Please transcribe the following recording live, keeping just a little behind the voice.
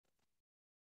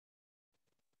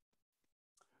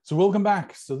So welcome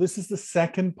back. So this is the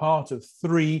second part of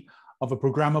 3 of a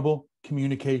programmable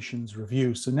communications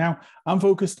review. So now I'm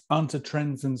focused onto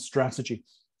trends and strategy.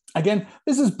 Again,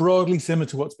 this is broadly similar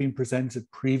to what's been presented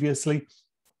previously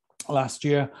last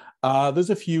year.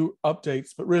 There's a few updates,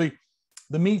 but really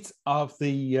the meat of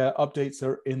the updates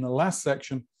are in the last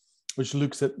section, which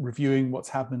looks at reviewing what's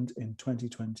happened in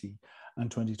 2020 and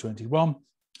 2021,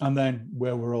 and then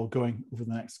where we're all going over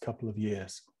the next couple of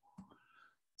years.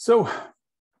 So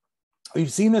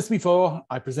we've seen this before.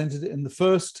 I presented it in the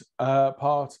first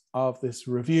part of this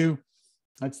review.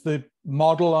 It's the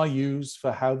model I use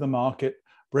for how the market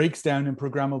breaks down in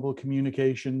programmable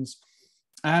communications.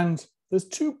 And there's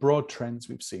 2 broad trends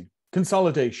we've seen.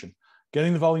 Consolidation,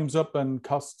 getting the volumes up and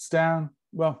costs down.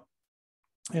 Well,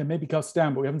 yeah, maybe costs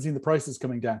down, but we haven't seen the prices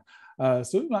coming down.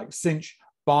 So like Cinch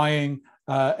buying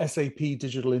SAP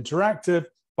Digital Interactive,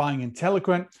 buying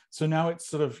Intelliquent. So now it's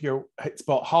sort of, it's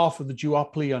bought half of the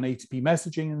duopoly on A2P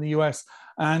messaging in the US,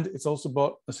 and it's also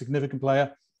bought a significant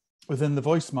player within the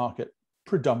voice market,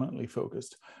 predominantly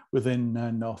focused within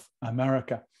North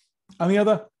America. And the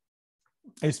other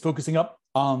is focusing up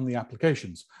on the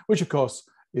applications, which of course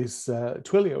is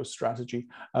Twilio's strategy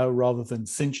rather than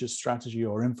Cinch's strategy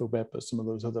or Infobip or some of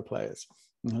those other players.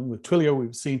 With Twilio,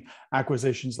 we've seen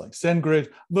acquisitions like SendGrid,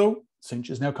 though Cinch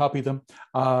has now copied them,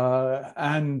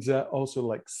 and also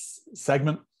like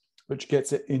Segment, which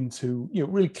gets it into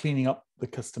really cleaning up the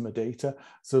customer data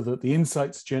so that the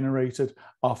insights generated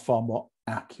are far more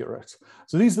accurate.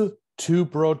 So these are 2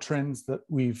 broad trends that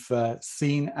we've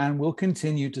seen and will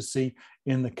continue to see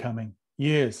in the coming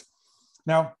years.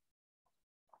 Now,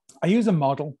 I use a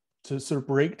model to sort of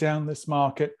break down this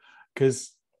market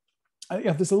because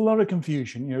there's a lot of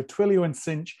confusion. Twilio and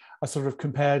Cinch are sort of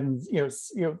compared, and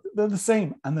they're the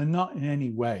same, and they're not in any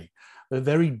way. They're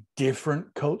very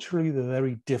different culturally. They're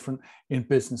very different in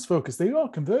business focus. They are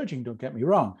converging, don't get me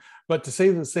wrong, but to say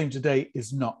they're the same today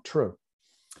is not true.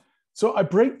 So I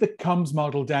break the comms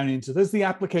model down into, there's the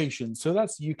application. So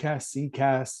that's UCaaS,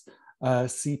 CCaaS,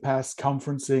 CPaaS,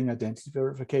 conferencing, identity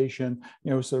verification,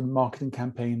 sort of marketing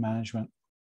campaign management.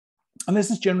 And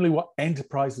this is generally what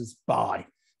enterprises buy,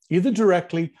 either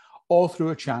directly or through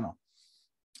a channel,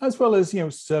 as well as,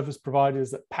 service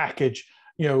providers that package,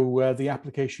 the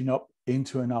application up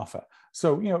into an offer.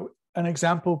 So, an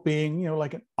example being,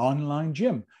 like an online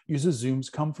gym uses Zoom's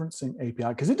conferencing API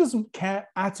because it doesn't care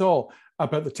at all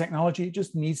about the technology. It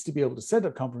just needs to be able to set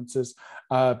up conferences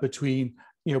between,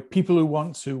 people who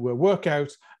want to work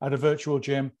out at a virtual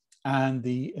gym and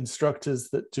the instructors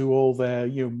that do all their,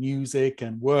 music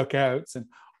and workouts and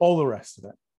all the rest of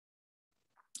it.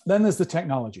 Then there's the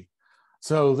technology.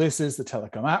 So this is the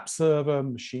telecom app server,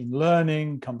 machine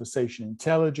learning, conversation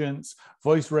intelligence,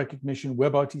 voice recognition,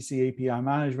 WebRTC API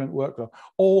management, workflow,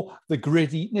 all the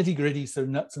nitty gritty, so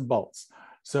nuts and bolts.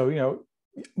 So,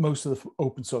 most of the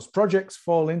open source projects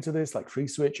fall into this, like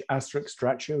FreeSwitch, Asterisk,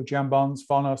 Stratio, Jambons,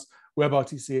 Phonos,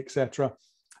 WebRTC, etc.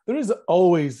 There is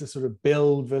always the sort of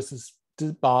build versus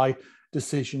buy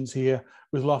decisions here,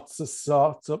 with lots of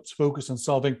startups focused on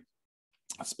solving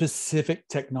specific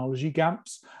technology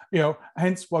gaps,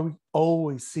 hence why we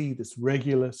always see this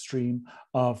regular stream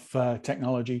of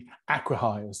technology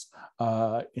acquihires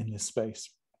in this space.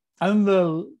 And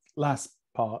the last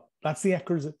part, that's the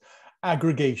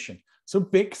aggregation. So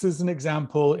Bix is an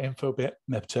example, Infobip,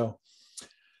 Mipto.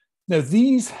 Now,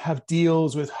 these have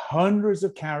deals with hundreds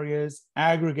of carriers,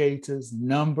 aggregators,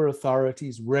 number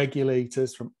authorities,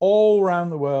 regulators from all around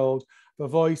the world for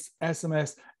voice,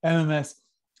 SMS, MMS,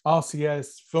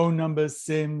 RCS, phone numbers,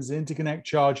 SIMs, interconnect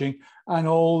charging, and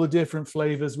all the different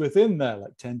flavors within there,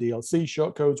 like 10 DLC,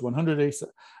 shortcodes, 100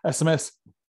 SMS,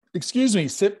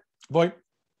 SIP, VoIP,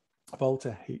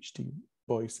 Volta, HD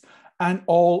voice, and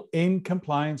all in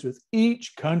compliance with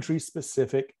each country's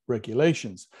specific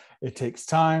regulations. It takes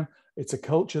time. It's a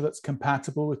culture that's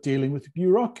compatible with dealing with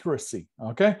bureaucracy,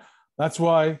 okay? That's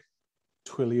why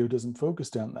Twilio doesn't focus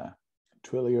down there.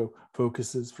 Twilio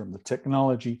focuses from the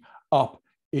technology up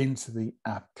into the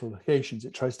applications.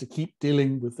 It tries to keep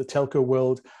dealing with the telco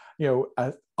world,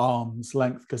 at arm's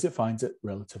length because it finds it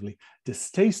relatively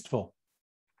distasteful.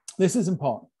 This is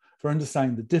important for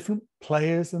understanding the different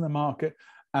players in the market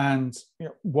and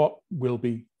what will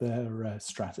be their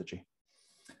strategy.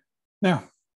 Now,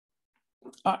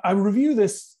 I review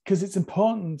this because it's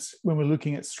important when we're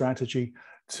looking at strategy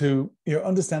to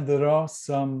understand that there are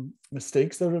some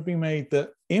mistakes that have been made that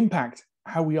impact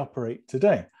how we operate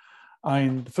today.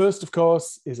 And the first, of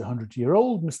course, is a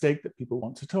 100-year-old mistake that people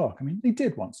want to talk. I mean, they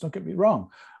did once, don't get me wrong.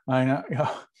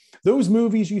 Those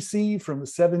movies you see from the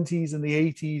 70s and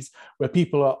the 80s where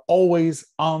people are always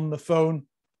on the phone,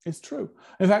 is true.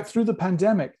 In fact, through the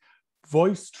pandemic,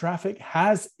 voice traffic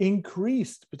has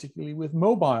increased, particularly with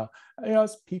mobile,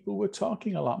 as people were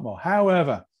talking a lot more.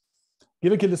 However,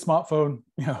 give a kid a smartphone,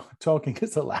 talking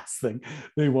is the last thing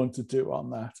they want to do on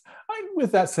that.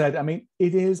 With that said, I mean,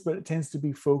 it is, but it tends to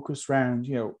be focused around,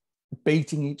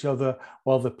 baiting each other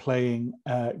while they're playing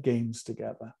games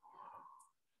together.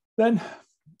 Then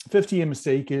 50-year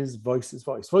mistake is voice is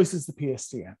voice. Voice is the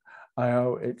PSTN.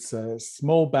 It's a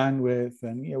small bandwidth,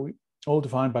 and we all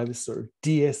defined by this sort of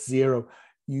DS0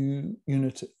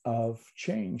 unit of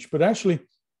change. But actually,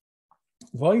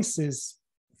 voice is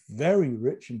very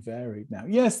rich and varied now.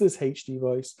 Yes, there's HD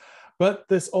voice, but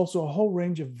there's also a whole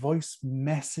range of voice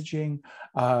messaging,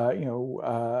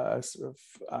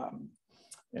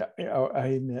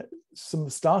 in some of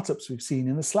the startups we've seen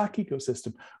in the Slack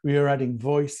ecosystem, we are adding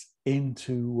voice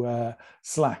into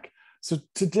Slack. So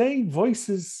today, voice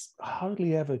is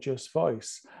hardly ever just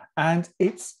voice, and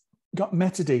it's got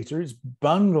metadata, it's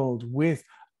bundled with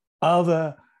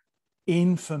other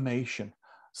information.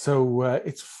 So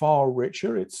it's far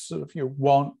richer. It's sort of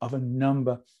one of a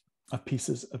number of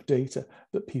pieces of data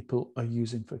that people are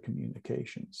using for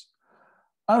communications.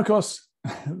 And of course,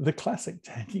 the classic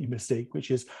techie mistake, which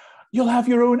is you'll have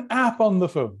your own app on the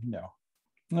phone. No,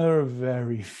 there are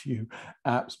very few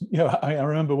apps. I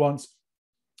remember once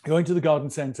going to the garden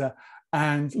center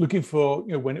and looking for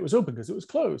when it was open because it was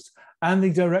closed, and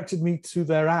they directed me to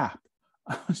their app.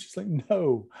 I was just like,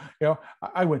 no,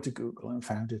 I went to Google and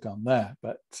found it on there,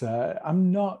 but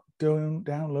I'm not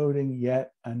downloading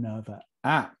yet another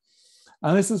app.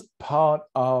 And this is part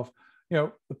of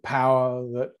the power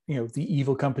that the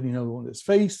evil company known as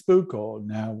Facebook, or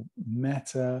now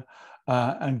Meta,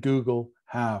 and Google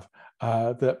have,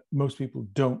 that most people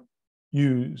don't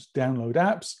download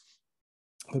apps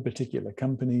for particular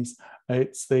companies.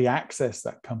 It's they access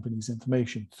that company's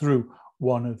information through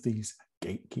one of these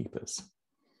gatekeepers.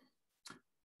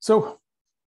 So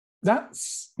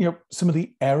that's some of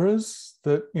the errors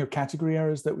that category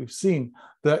errors that we've seen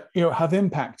that have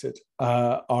impacted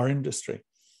our industry.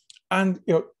 And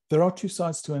there are two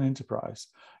sides to an enterprise.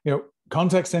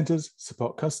 Contact centers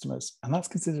support customers, and that's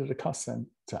considered a cost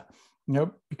center,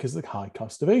 because of the high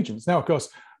cost of agents. Now, of course,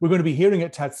 we're going to be hearing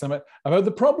at TAD Summit about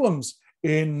the problems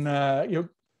in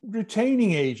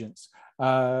retaining agents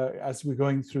as we're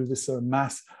going through this sort of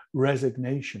mass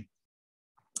resignation,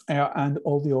 and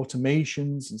all the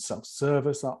automations and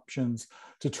self-service options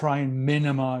to try and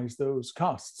minimize those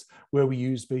costs, where we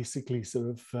use basically sort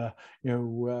of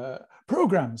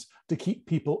programs to keep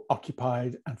people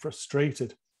occupied and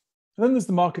frustrated. And then there's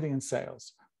the marketing and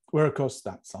sales, where of course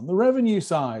that's on the revenue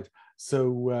side.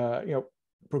 So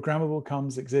Programmable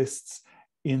comms exists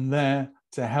in there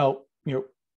to help. A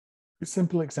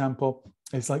simple example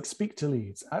is like Speak to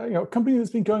Leads, a company that's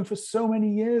been going for so many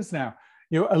years now.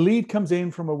 A lead comes in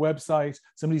from a website,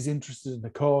 somebody's interested in the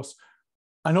course,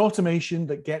 an automation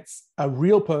that gets a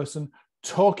real person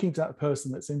talking to that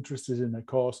person that's interested in the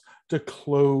course to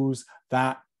close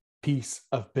that piece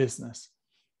of business.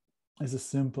 As a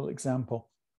simple example.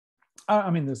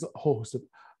 I mean, there's a whole host of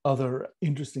other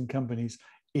interesting companies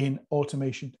in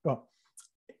automation,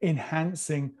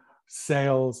 enhancing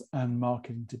sales and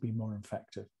marketing to be more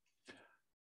effective.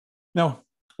 Now,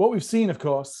 what we've seen, of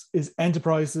course, is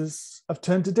enterprises have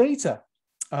turned to data.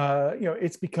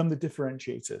 It's become the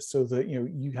differentiator, so that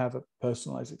you have a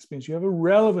personalized experience, you have a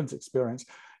relevant experience,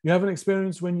 you have an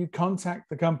experience when you contact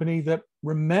the company that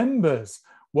remembers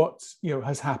what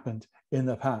has happened in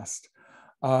the past.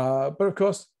 But of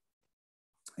course,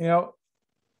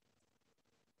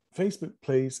 Facebook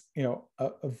plays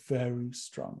a very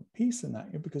strong piece in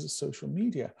that, because of social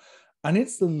media. And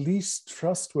it's the least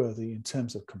trustworthy in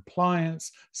terms of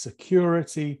compliance,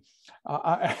 security.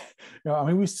 I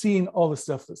mean, we've seen all the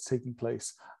stuff that's taking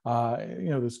place.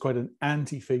 There's quite an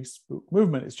anti-Facebook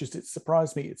movement. It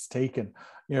surprised me it's taken,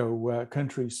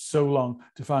 countries so long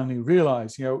to finally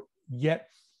realize, yet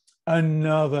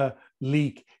another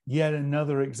leak, yet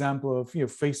another example of,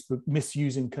 Facebook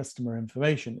misusing customer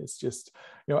information. It's just,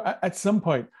 at some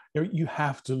point, you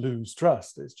have to lose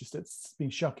trust. It's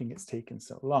been shocking it's taken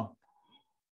so long.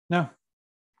 Now,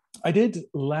 I did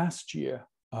last year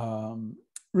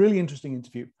really interesting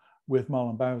interview with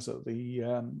Marlon Bowser, the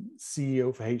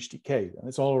CEO for HDK, and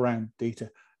it's all around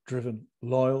data-driven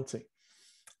loyalty.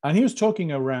 And he was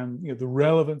talking around the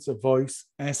relevance of voice,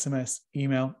 SMS,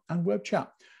 email, and web chat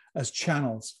as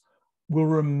channels will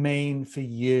remain for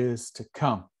years to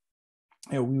come.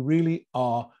 We really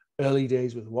are early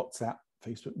days with WhatsApp,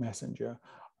 Facebook Messenger,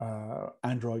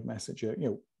 Android Messenger,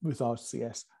 with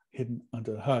RCS hidden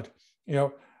under the hood.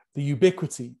 The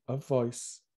ubiquity of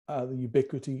voice the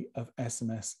ubiquity of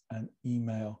SMS and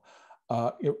email.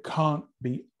 It can't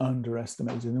be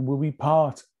underestimated and will be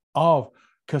part of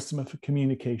customer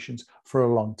communications for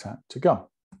a long time to come.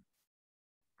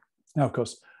 Now, of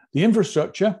course, the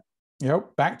infrastructure,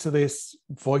 back to this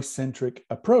voice-centric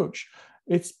approach,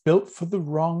 it's built for the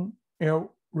wrong,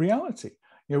 reality.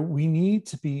 We need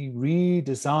to be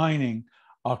redesigning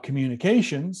our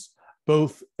communications,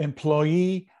 both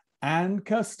employee and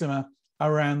customer,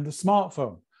 around the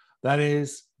smartphone. That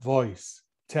is voice,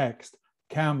 text,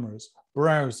 cameras,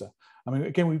 browser. I mean,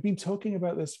 again, we've been talking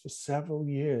about this for several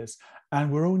years,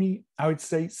 and we're only, I would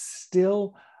say,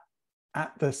 still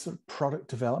at the sort of product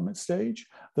development stage.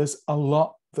 There's a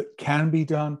lot that can be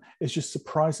done. It's just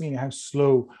surprisingly how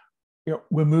slow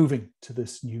we're moving to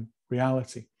this new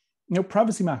reality.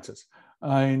 Privacy matters.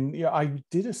 And I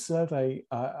did a survey.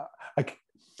 I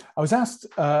was asked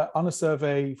on a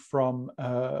survey from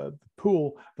the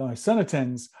pool that my son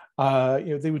attends.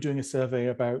 They were doing a survey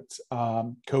about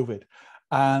COVID,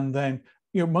 and then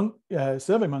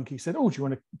SurveyMonkey said, "Oh, do you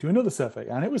want to do another survey?"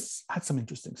 And it had some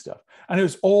interesting stuff, and it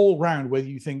was all round whether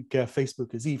you think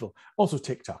Facebook is evil, also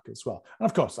TikTok as well. And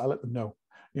of course, I let them know,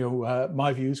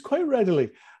 my views quite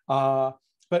readily. But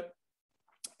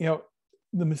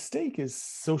the mistake is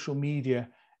social media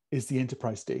is the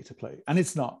enterprise data play, and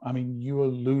it's not. I mean, you are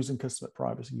losing customer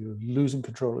privacy, you're losing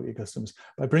control of your customers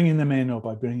by bringing them in or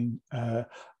by bringing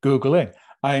Google in.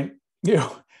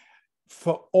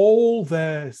 For all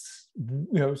their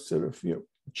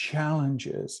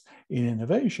challenges in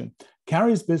innovation,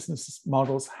 carriers' business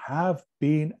models have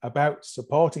been about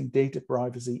supporting data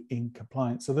privacy in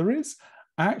compliance. So there is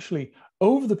actually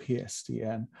over the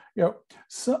PSTN,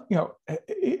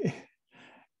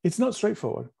 it's not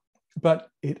straightforward, but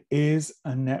it is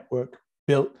a network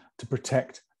built to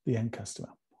protect the end customer.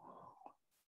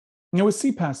 With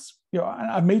CPaaS,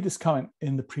 I made this comment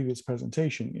in the previous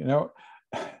presentation,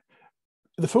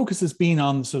 the focus has been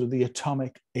on sort of the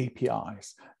atomic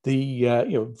APIs,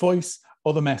 the voice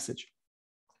or the message.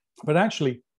 But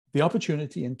actually, the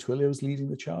opportunity, and Twilio's leading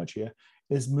the charge here,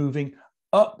 is moving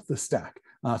up the stack.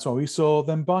 And that's why we saw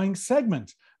them buying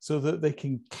Segment, so that they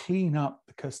can clean up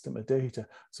the customer data.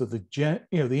 So the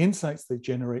insights they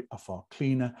generate are far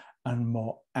cleaner and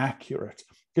more accurate.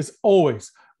 Because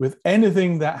always, with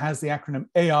anything that has the acronym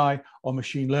AI or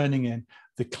machine learning in,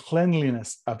 the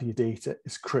cleanliness of your data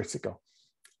is critical.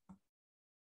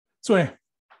 So anyway,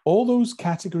 all those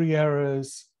category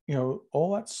errors,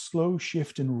 all that slow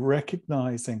shift in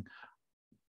recognizing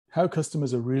how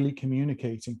customers are really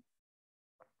communicating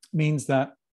means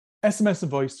that SMS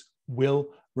and voice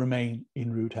will remain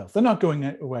in rude health. They're not going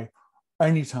away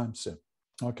anytime soon,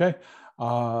 okay?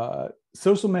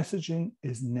 Social messaging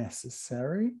is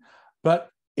necessary,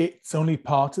 but it's only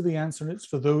part of the answer, and it's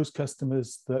for those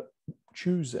customers that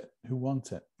choose it, who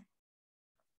want it.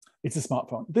 It's a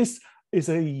smartphone. This is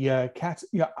a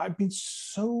I've been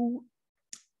so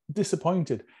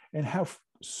disappointed in how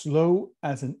slow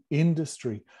as an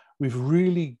industry we've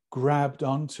really grabbed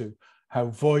onto how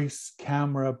voice,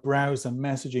 camera, browser,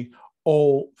 messaging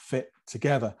all fit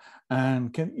together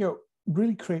and can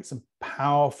really create some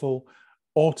powerful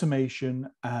automation,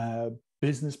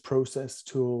 business process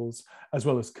tools, as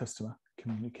well as customer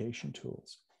communication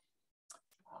tools.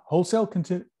 Wholesale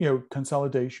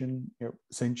consolidation,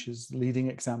 Cinch is the leading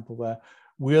example there,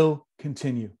 will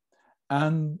continue.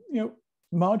 And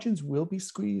margins will be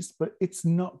squeezed, but it's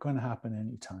not going to happen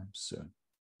anytime soon.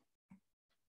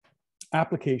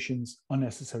 Applications are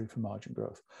necessary for margin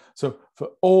growth. So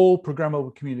for all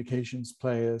programmable communications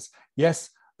players, yes,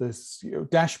 there's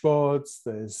dashboards,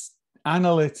 there's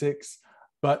analytics,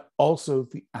 but also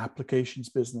the applications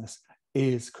business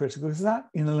is critical, because that,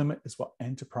 in the limit, is what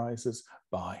enterprises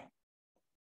buy.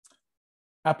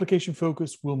 Application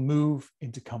focus will move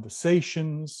into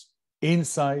conversations,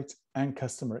 insight, and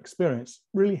customer experience,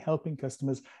 really helping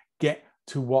customers get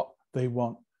to what they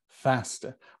want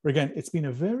faster. But again, it's been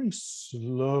a very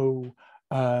slow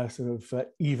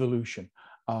evolution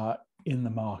in the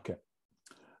market.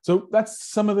 So that's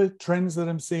some of the trends that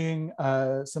I'm seeing,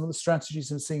 some of the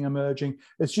strategies I'm seeing emerging.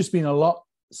 It's just been a lot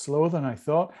slower than I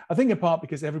thought. I think in part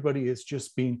because everybody has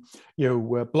just been,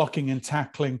 blocking and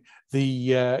tackling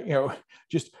the,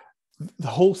 just the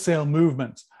wholesale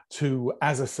movement to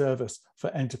as a service for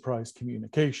enterprise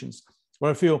communications.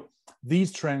 Where I feel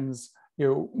these trends,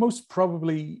 most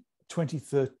probably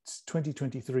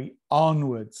 2023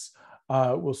 onwards,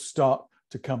 will start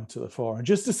to come to the fore. And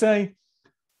just to say,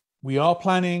 we are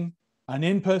planning an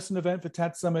in-person event for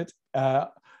TAD Summit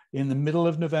in the middle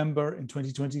of November in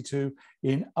 2022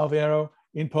 in Aveiro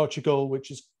in Portugal, which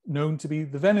is known to be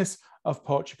the Venice of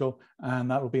Portugal, and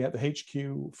that will be at the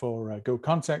HQ for Go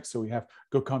Contact. So we have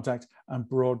Go Contact and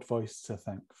Broad Voice to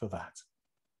thank for that.